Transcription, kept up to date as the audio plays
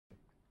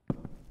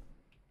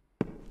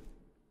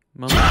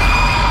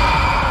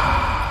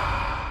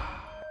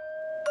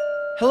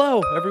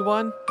Hello,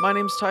 everyone. My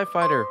name's TIE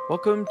Fighter.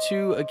 Welcome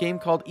to a game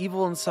called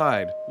Evil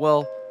Inside.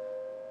 Well,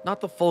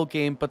 not the full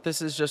game, but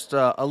this is just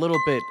a little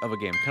bit of a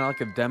game. Kind of like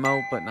a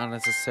demo, but not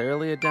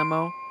necessarily a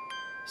demo.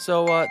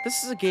 So,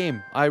 this is a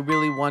game I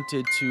really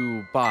wanted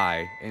to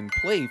buy and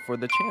play for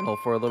the channel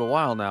for a little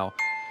while now.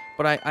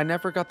 But I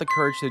never got the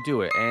courage to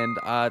do it. And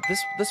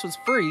this was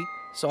free,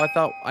 so I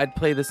thought I'd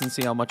play this and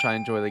see how much I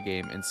enjoy the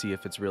game and see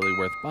if it's really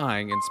worth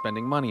buying and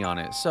spending money on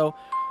it. So,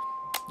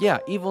 yeah,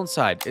 Evil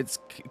Inside. It's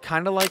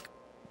kind of like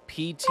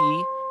PT,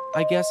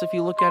 I guess, if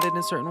you look at it in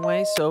a certain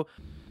way. So,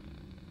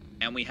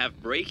 and we have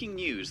breaking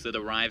news that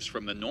arrives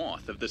from the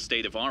north of the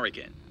state of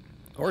Oregon.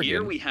 Here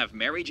Here we have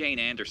Mary Jane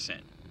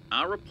Anderson,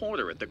 our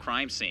reporter at the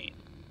crime scene.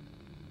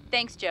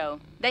 Thanks, Joe.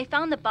 They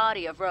found the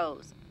body of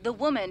Rose, the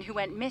woman who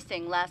went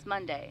missing last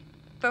Monday.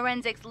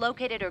 Forensics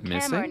located her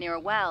camera near a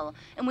well,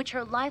 in which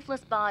her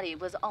lifeless body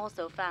was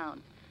also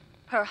found.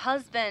 Her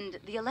husband,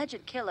 the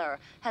alleged killer,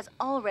 has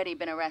already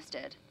been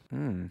arrested.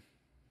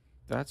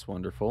 That's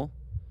wonderful.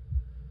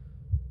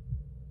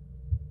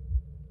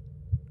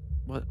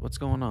 What's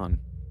going on?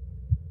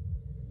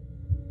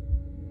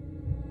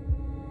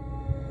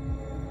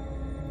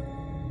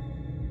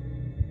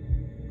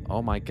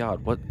 Oh my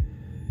god, what?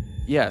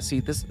 Yeah, see,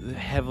 this is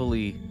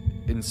heavily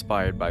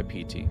inspired by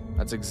PT.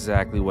 That's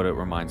exactly what it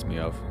reminds me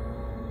of.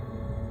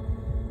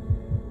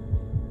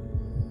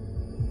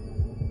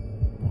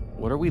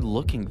 What are we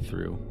looking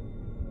through?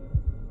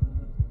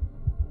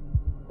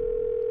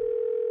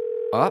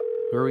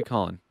 Who are we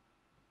calling?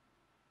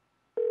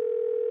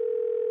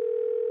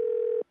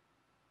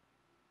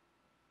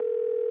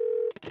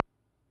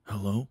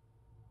 Hello?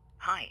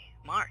 Hi,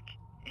 Mark.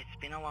 It's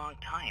been a long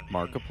time.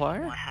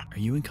 Markiplier? What happened?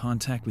 Are you in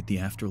contact with the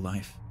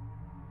afterlife?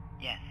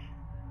 Yes.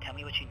 Tell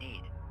me what you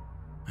need.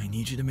 I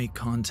need you to make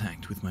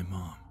contact with my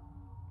mom.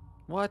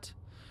 What?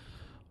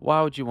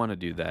 Why would you want to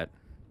do that?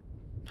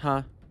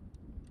 Huh?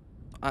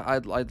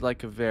 I'd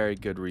like a very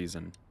good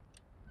reason.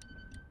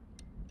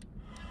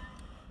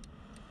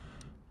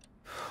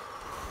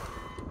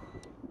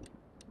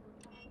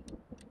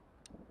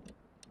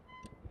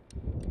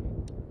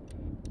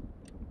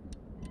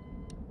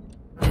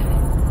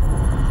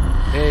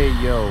 Hey,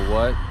 yo,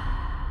 what?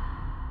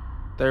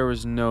 There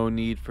was no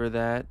need for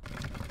that.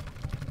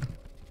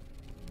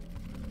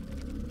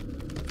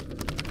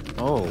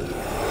 Oh.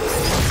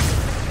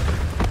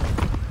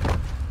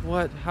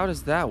 What? How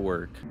does that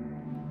work?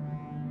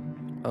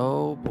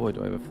 Oh boy,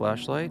 do I have a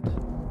flashlight?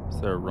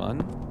 Is there a run?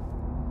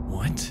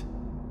 What?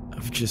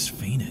 I've just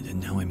fainted and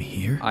now I'm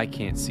here? I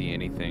can't see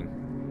anything.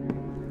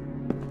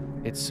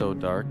 It's so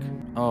dark.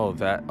 Oh,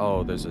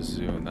 there's a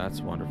Zune.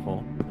 That's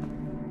wonderful.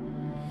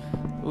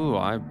 Ooh,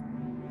 I'm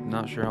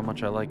not sure how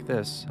much I like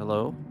this.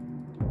 Hello?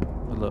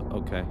 Hello?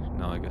 Okay.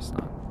 No, I guess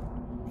not.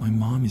 My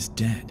mom is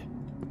dead.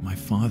 My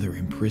father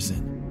in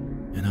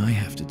prison. And I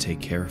have to take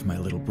care of my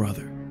little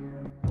brother.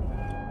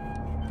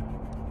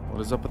 What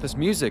is up with this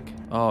music?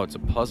 Oh, it's a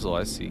puzzle,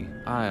 I see.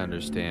 I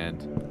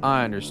understand.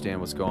 I understand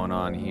what's going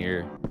on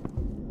here.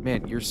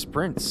 Man, your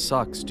sprint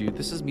sucks, dude.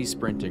 This is me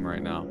sprinting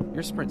right now.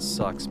 Your sprint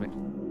sucks, man.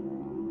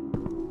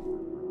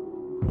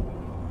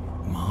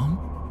 Mom?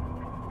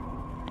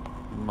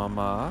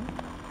 Mama?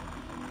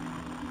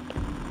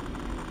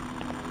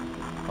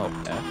 Oh,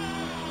 F?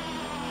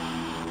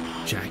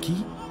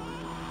 Jackie?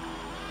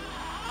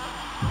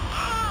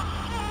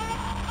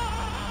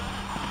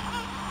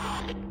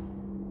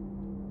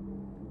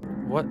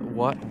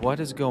 What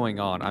is going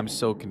on? I'm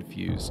so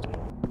confused.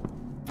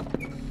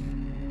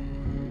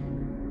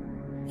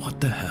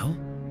 What the hell?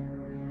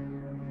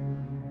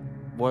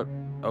 What?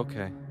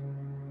 Okay.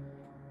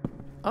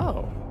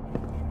 Oh.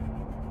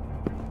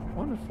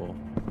 Wonderful.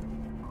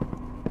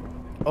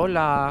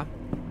 Hola.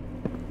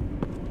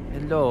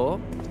 Hello.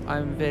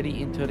 I'm very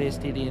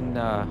interested in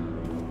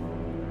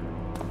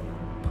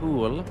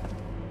pool.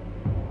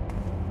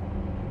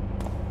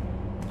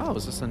 Oh,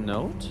 is this a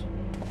note?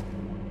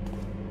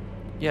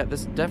 Yeah,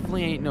 this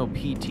definitely ain't no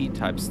PT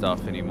type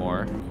stuff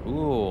anymore.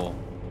 Cool.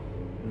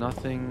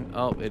 Nothing.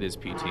 Oh, it is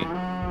PT.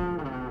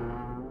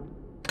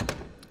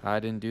 I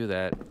didn't do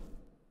that.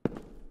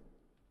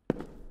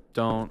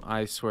 Don't.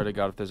 I swear to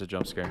God if there's a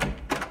jump scare.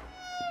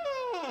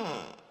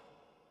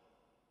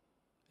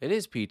 It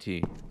is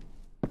PT.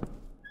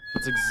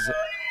 It's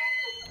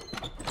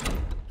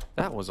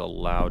that was a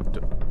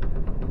loud...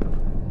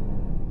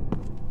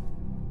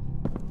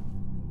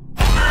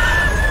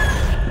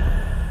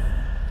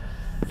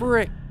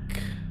 Frick.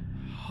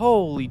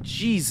 Holy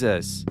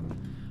Jesus.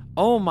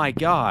 Oh my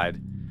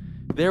God.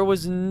 There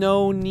was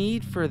no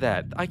need for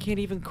that. I can't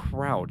even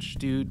crouch,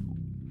 dude.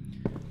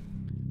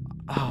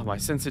 Oh, my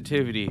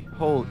sensitivity.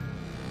 Holy...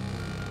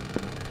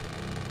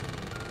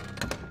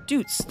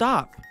 Dude,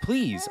 stop.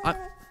 Please.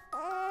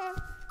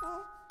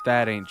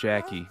 That ain't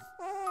Jackie.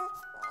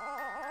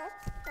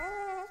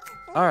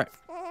 Alright.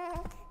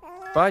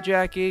 Bye,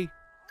 Jackie.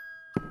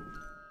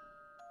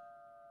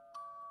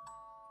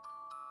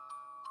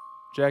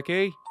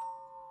 Jackie?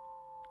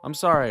 I'm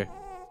sorry.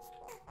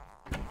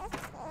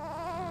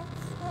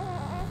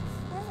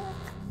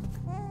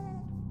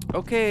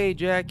 Okay,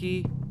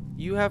 Jackie.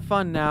 You have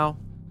fun now.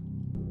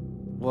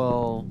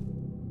 Well,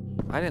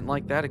 I didn't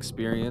like that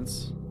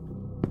experience.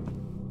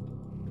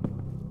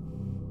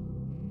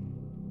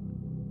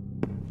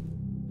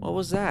 What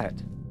was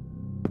that?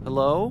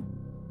 Hello?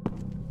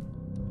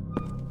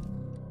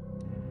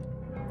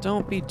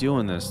 Don't be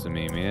doing this to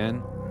me,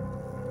 man.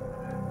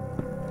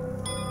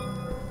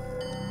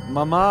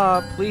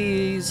 Mama,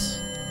 please.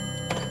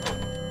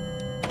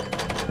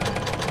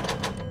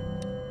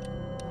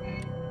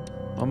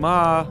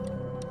 Mama.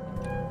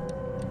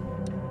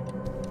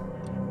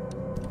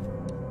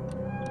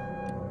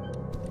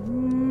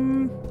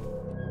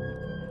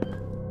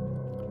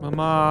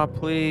 Mama,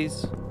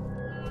 please.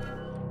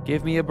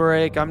 Give me a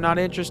break. I'm not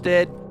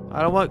interested.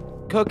 I don't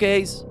want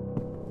cookies.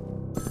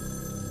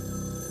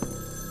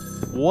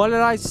 What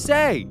did I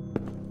say?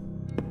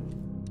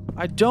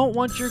 I don't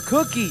want your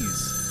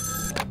cookies.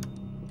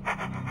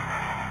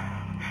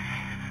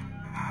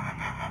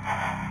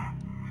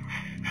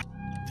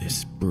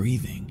 This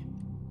breathing.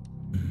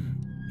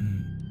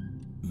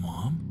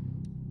 Mom?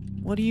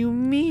 What do you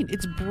mean?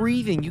 It's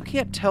breathing. You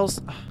can't tell.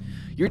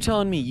 You're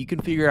telling me you can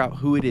figure out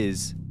who it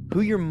is,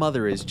 who your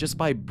mother is, just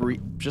by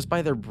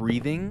their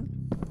breathing?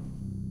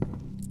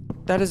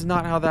 That is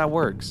not how that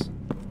works.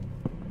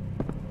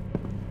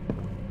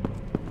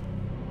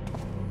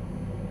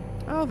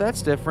 Oh,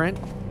 that's different.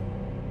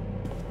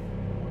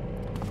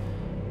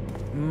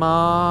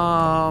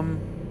 Mom.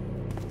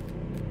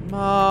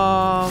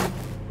 Mom.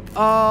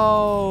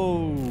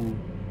 Oh.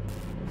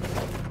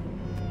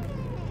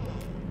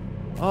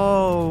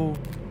 Oh.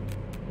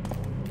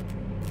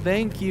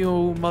 Thank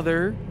you,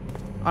 Mother.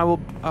 I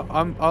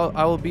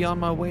will be on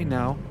my way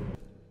now.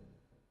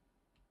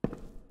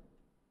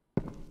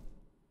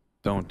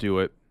 Don't do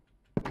it.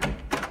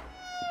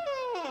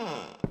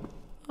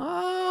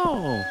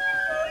 Oh.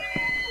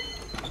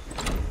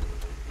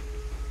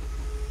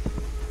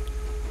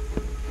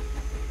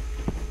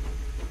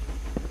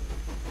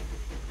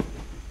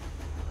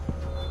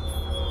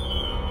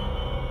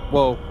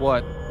 Whoa,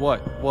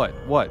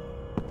 what?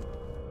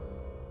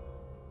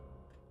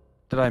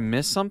 Did I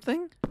miss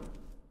something?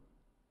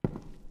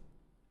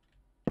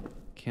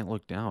 Can't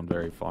look down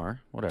very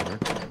far. Whatever.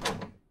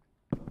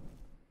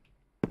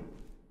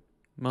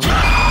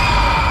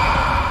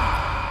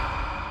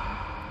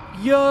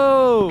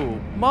 Yo!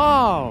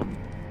 Mom!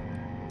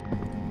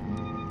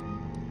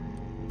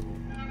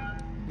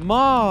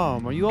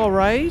 Mom, are you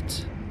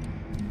alright?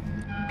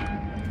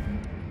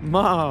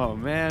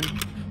 Mom, man.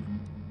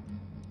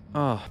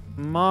 Oh,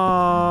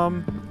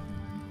 Mom.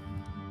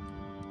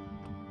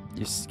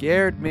 You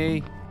scared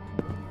me.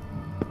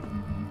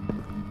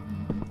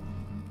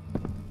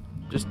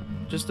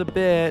 Just a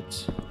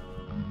bit.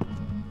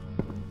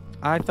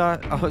 I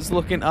thought I was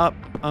looking up.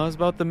 I was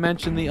about to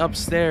mention the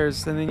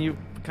upstairs, and then you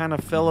kind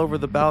of fell over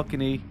the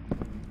balcony.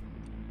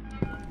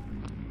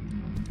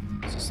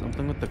 Is there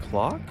something with the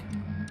clock?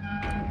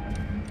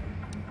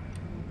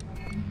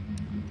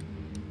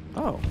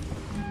 Oh.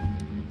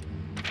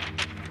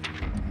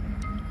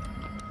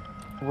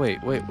 Wait,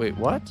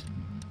 what?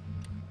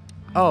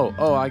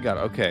 Oh, I got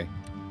it. Okay.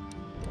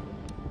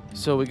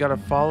 So we gotta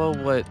follow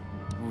what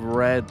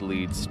red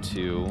leads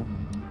to.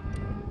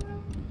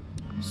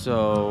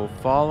 So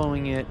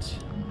following it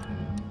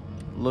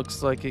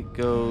looks like it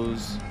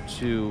goes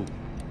to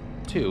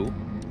 2.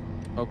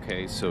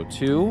 Okay, so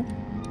 2.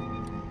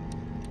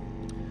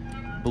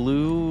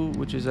 Blue,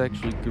 which is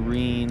actually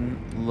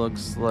green,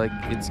 looks like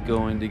it's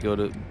going to go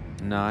to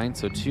 9.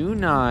 So 2,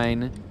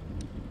 9.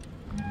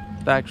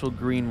 The actual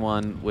green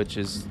one, which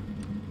is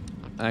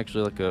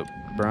actually like a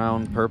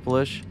brown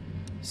purplish,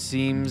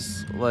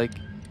 seems like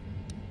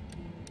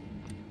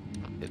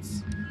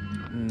it's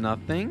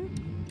nothing.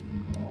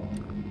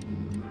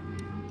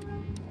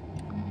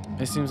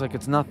 It seems like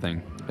it's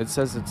nothing. It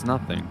says it's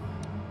nothing.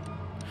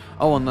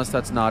 Oh, unless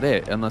that's not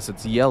it. Unless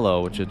it's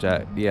yellow, which is,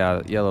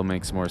 yeah, yellow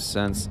makes more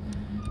sense.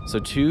 So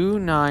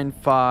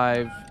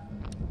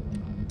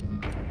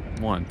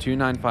 2951.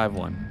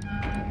 2951.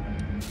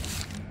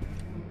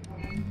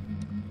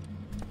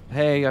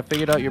 Hey, I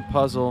figured out your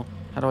puzzle.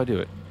 How do I do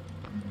it?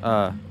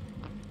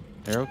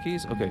 Arrow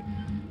keys? Okay.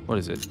 What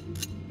is it?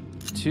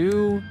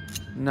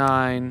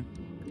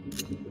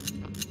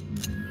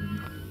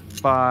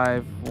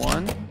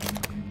 2951.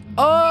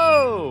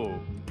 Oh!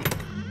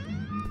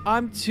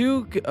 I'm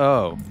too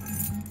oh.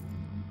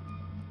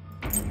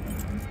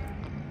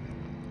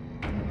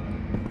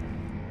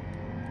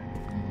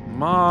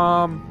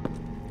 Mom,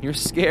 you're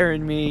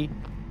scaring me.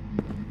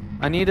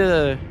 I need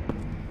to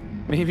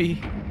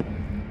maybe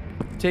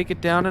take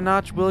it down a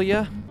notch, will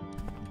ya?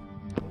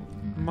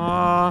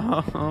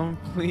 Mom,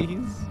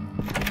 please.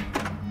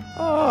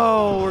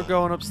 Oh, we're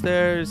going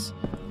upstairs.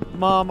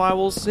 Mom, I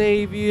will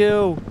save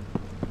you.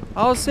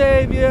 I'll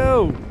save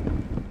you.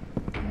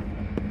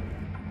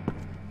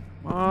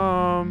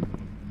 Mom.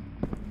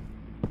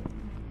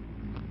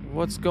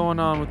 What's going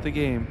on with the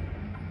game?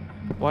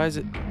 Why is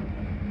it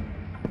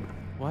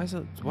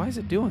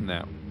doing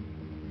that?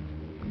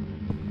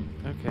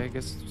 Okay, I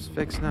guess it's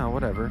fixed now,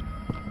 whatever.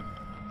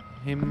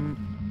 Hey,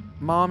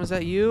 Mom, is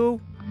that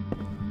you?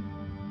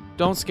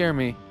 Don't scare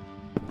me.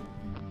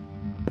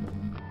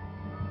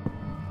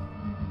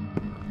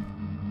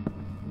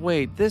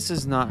 Wait, this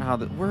is not how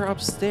we're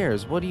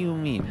upstairs. What do you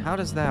mean? How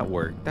does that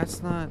work?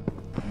 That's not...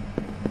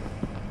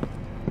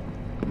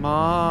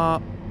 Ma...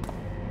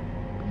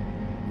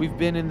 We've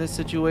been in this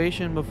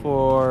situation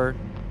before.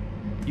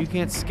 You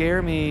can't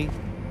scare me.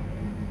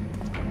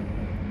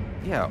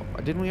 Yeah,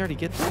 didn't we already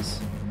get this?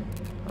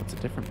 Oh, it's a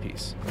different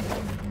piece.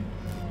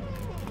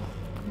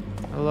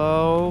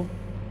 Hello?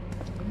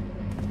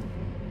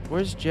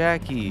 Where's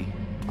Jackie?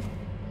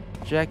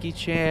 Jackie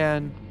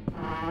Chan.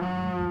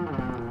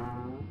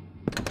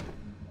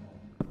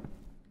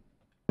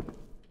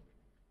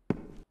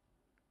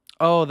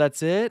 Oh,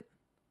 that's it?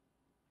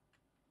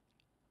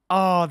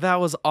 Oh, that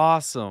was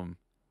awesome.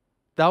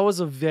 That was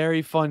a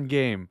very fun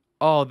game.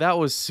 Oh, that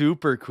was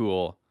super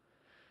cool.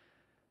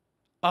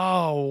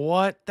 Oh,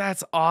 what?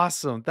 That's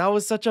awesome. That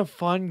was such a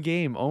fun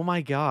game. Oh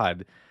my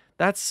god.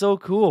 That's so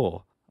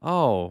cool.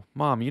 Oh,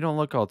 Mom, you don't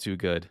look all too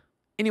good.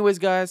 Anyways,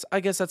 guys, I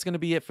guess that's going to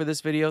be it for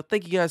this video.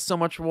 Thank you guys so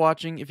much for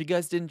watching. If you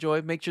guys did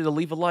enjoy, make sure to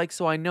leave a like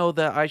so I know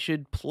that I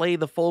should play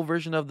the full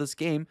version of this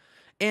game.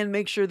 And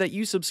make sure that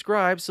you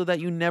subscribe so that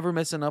you never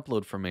miss an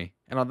upload from me.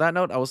 And on that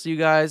note, I will see you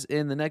guys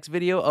in the next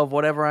video of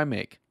whatever I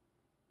make.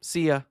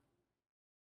 See ya.